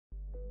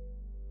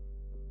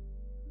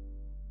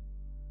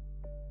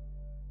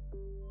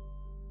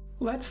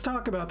Let's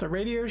talk about the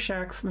Radio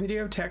Shack's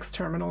VideoTex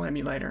Terminal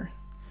emulator.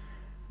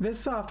 This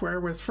software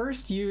was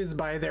first used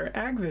by their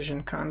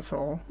AgVision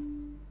console.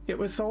 It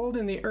was sold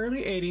in the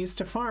early 80s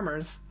to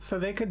farmers so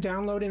they could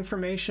download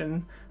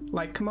information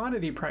like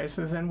commodity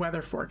prices and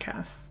weather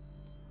forecasts.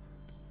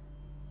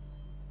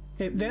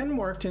 It then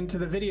morphed into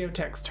the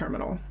VideoTex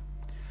Terminal.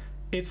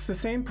 It's the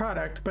same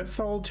product but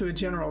sold to a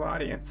general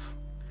audience.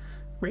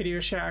 Radio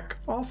Shack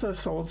also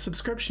sold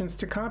subscriptions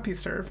to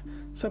CompuServe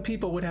so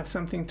people would have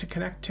something to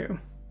connect to.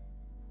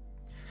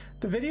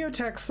 The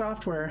VideoTex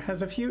software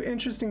has a few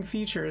interesting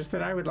features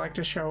that I would like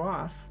to show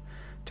off.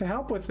 To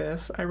help with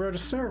this, I wrote a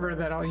server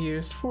that I'll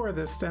use for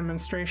this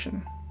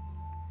demonstration.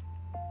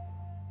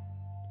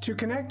 To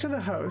connect to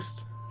the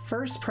host,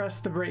 first press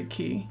the break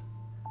key,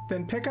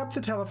 then pick up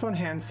the telephone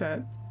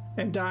handset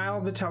and dial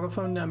the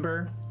telephone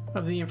number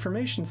of the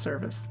information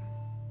service.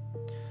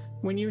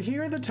 When you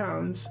hear the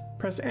tones,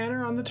 press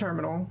enter on the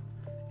terminal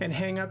and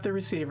hang up the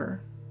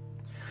receiver.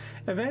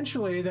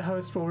 Eventually, the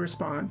host will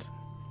respond.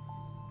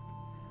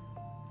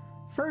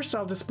 First,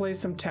 I'll display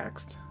some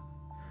text.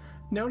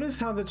 Notice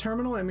how the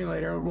terminal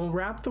emulator will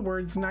wrap the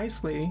words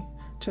nicely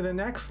to the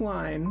next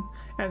line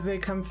as they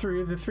come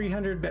through the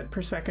 300 bit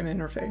per second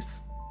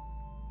interface.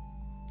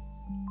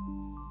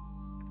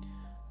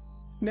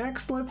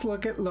 Next, let's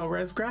look at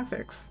low-res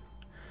graphics.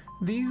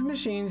 These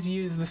machines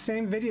use the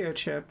same video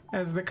chip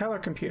as the color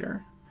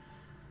computer.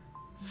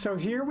 So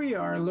here we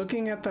are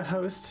looking at the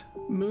host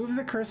move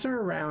the cursor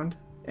around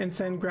and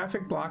send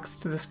graphic blocks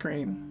to the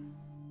screen.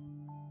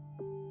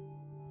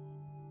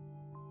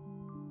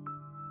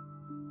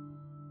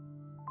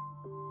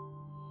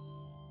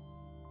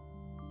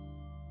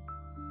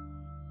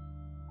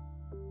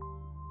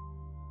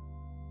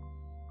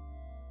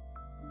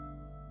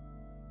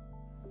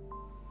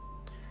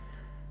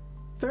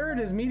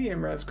 Third is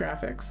medium res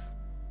graphics.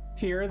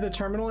 Here, the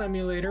terminal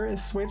emulator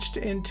is switched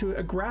into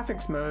a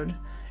graphics mode,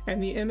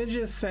 and the image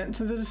is sent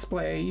to the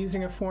display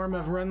using a form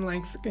of run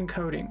length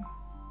encoding.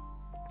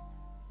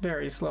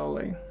 Very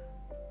slowly.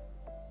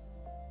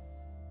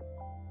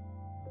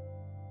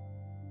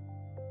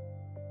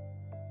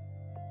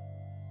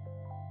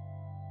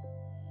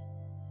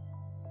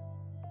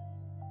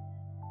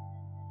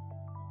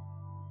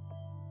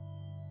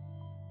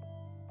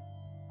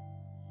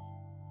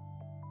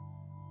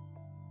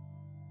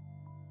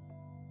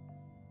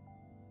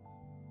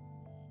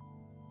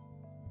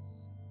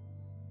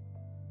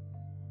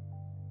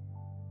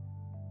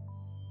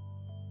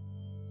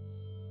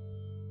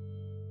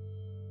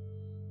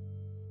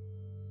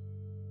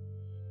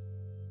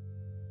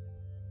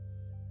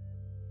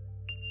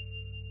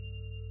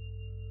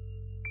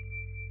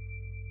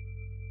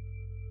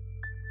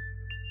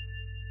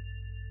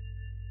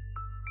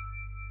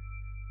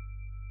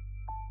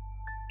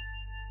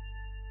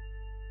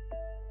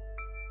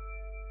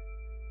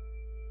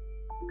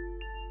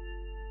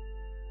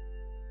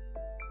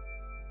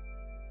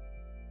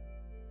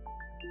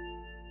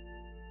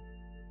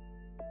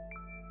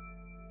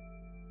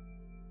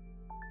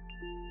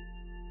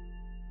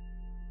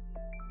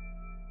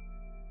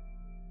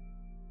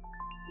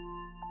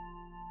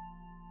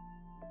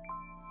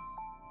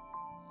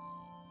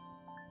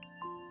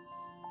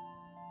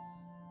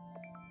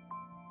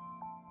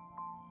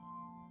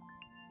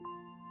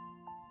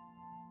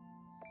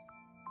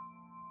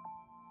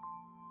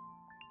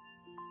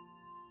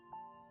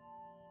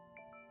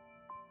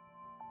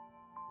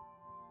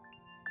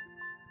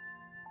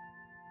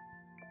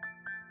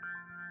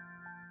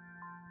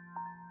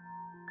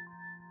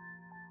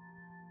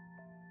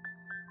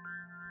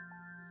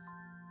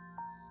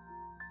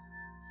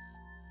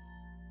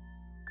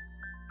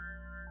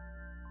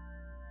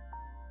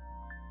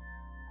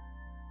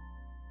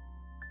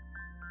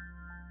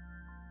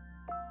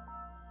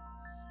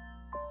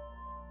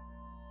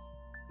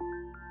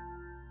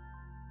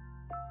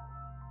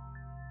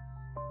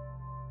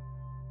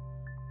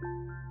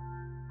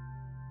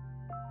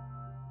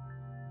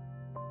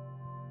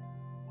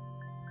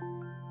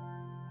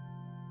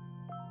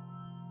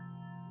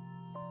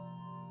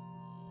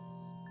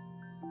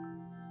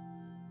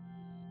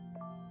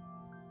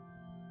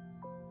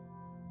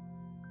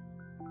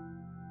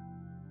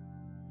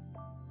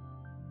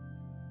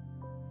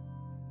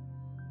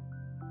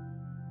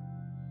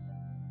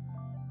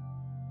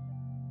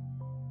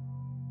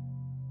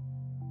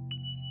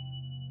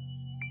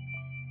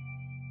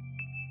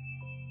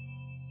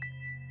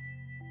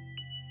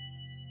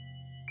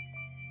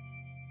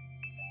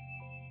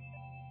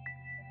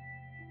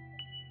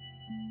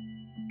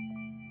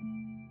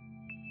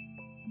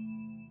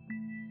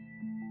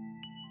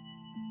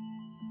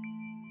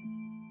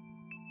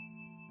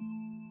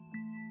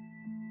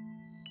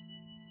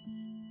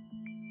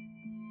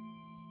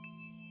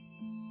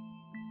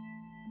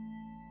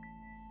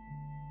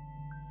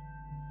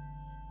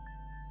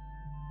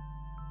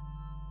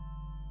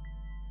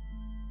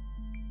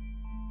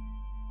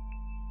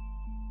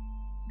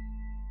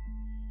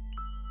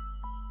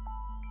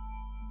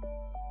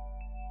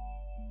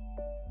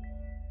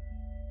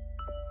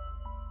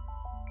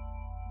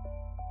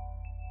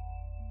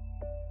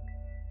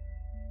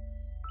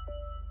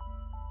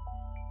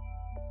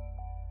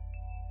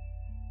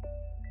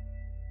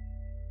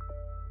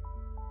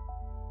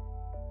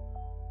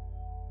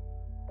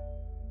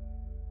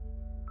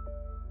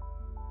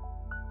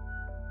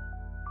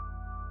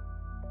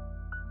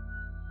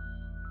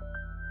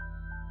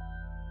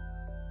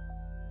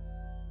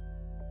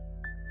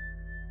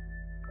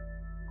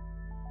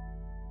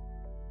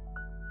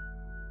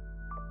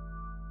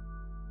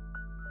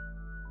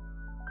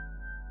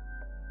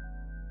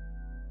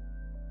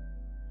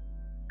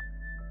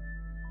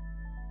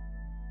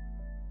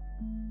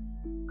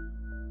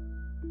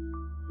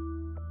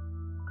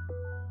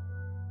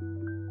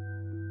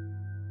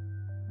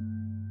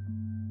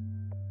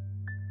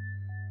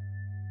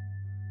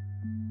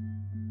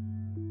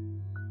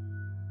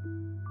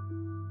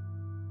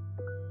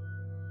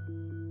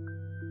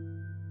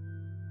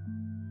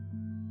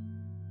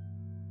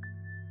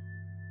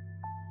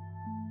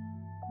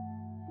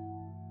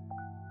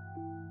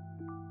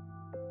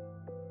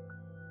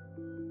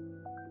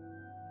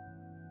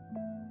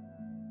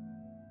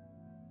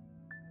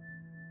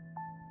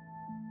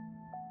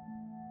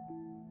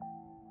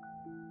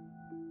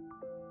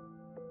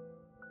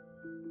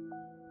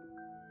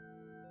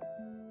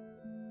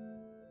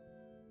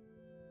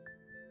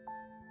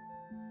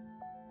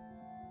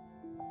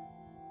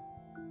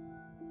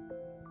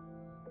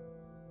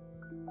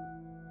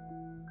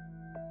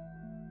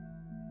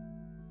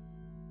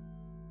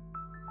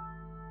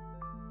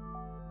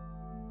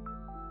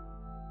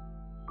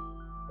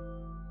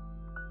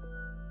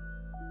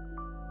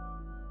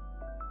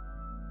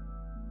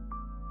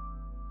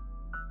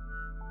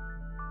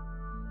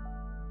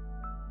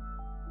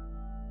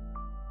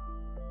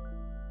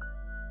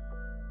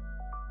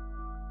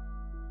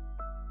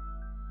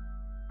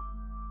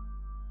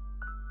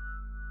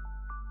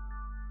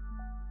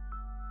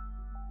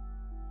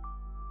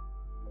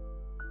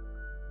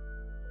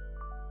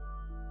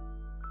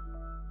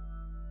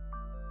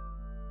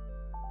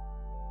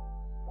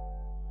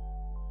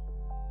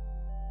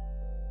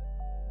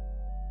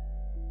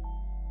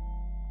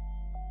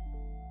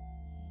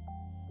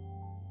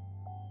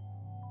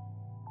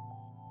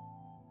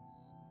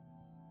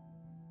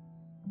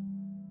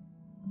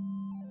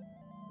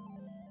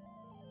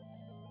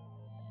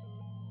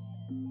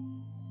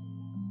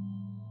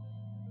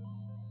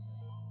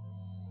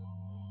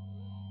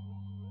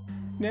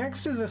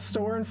 Next is a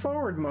store and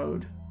forward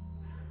mode.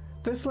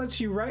 This lets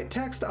you write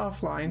text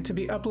offline to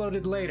be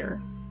uploaded later,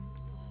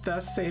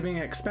 thus saving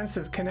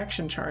expensive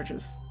connection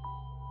charges.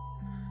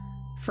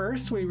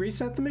 First, we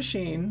reset the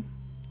machine,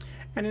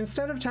 and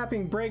instead of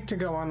tapping break to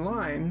go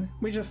online,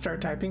 we just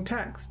start typing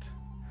text.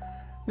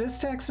 This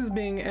text is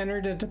being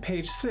entered into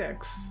page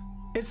 6.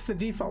 It's the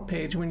default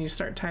page when you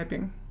start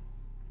typing.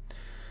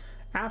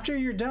 After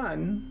you're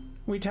done,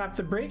 we tap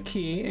the break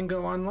key and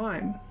go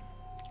online.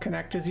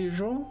 Connect as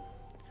usual.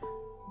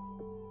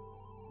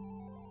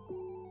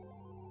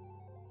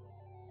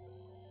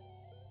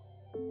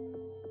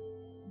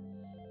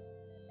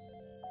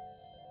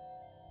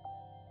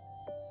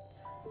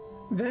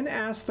 Then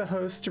ask the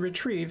host to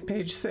retrieve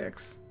page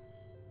 6.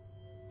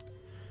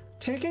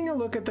 Taking a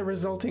look at the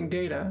resulting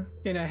data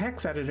in a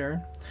hex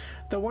editor,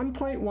 the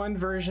 1.1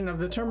 version of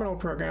the terminal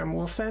program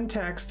will send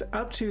text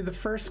up to the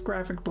first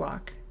graphic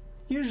block,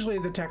 usually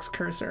the text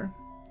cursor.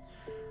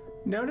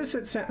 Notice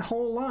it sent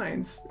whole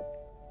lines,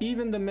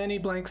 even the many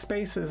blank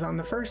spaces on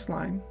the first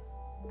line.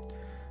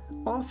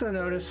 Also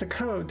notice the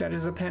code that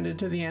is appended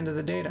to the end of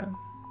the data.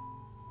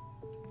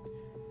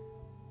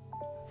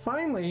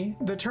 Finally,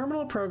 the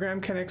terminal program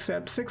can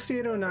accept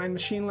 6809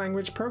 machine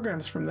language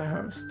programs from the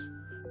host.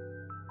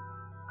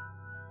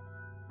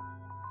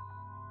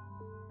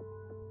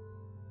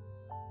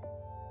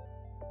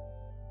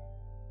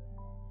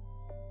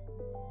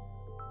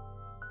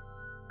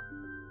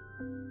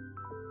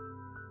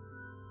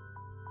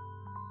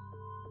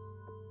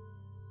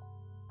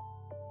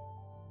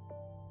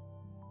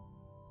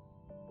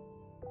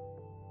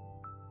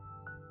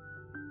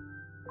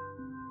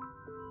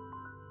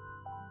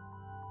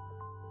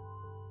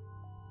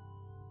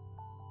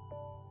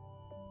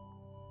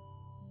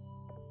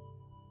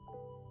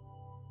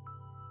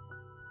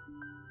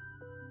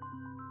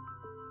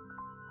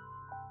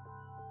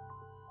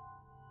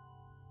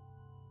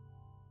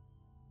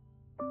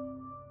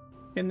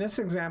 In this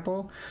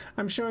example,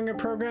 I'm showing a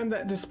program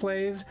that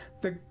displays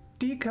the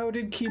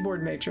decoded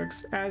keyboard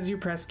matrix as you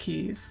press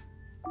keys.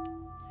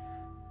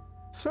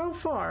 So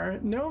far,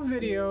 no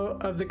video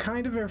of the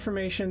kind of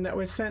information that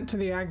was sent to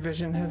the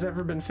AgVision has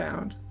ever been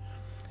found.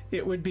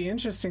 It would be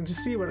interesting to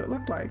see what it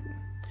looked like.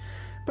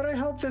 But I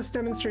hope this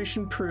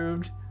demonstration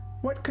proved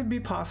what could be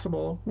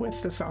possible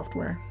with the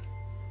software.